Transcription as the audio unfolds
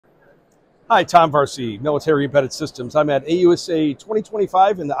Hi, Tom Varcie, Military Embedded Systems. I'm at AUSA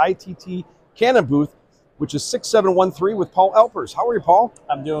 2025 in the ITT Cannon booth, which is 6713 with Paul Alpers. How are you, Paul?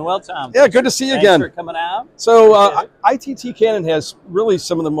 I'm doing well, Tom. Yeah, good to see you again. Thanks for coming out. So ITT Cannon has really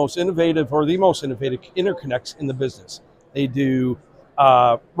some of the most innovative, or the most innovative interconnects in the business. They do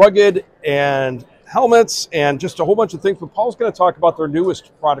rugged and helmets and just a whole bunch of things, but Paul's going to talk about their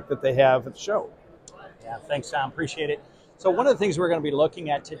newest product that they have at the show. Yeah, thanks, Tom. Appreciate it. So one of the things we're going to be looking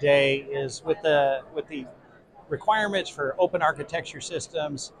at today is with the requirements for open architecture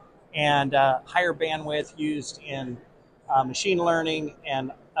systems and higher bandwidth used in machine learning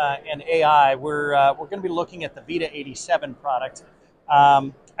and AI. We're going to be looking at the VITA 87 product.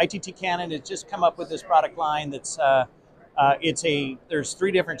 ITT Cannon has just come up with this product line that's there's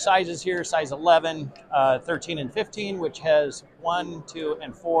three different sizes here: size 11, 13, and 15, which has 1, 2,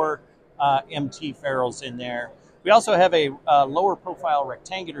 and 4 MT ferrules in there. We also have a lower profile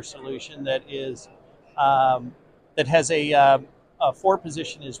rectangular solution that is that has a 4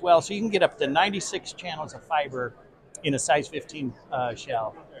 position as well, so you can get up to 96 channels of fiber in a size 15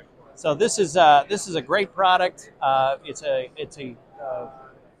 shell. So this is a great product. It's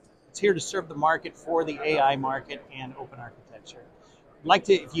here to serve the market for the AI market and open architecture.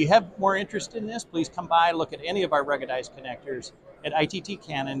 If you have more interest in this, please come by, look at any of our ruggedized connectors at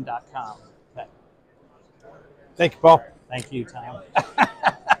ittcannon.com. Thank you, Paul. Thank you, Tom.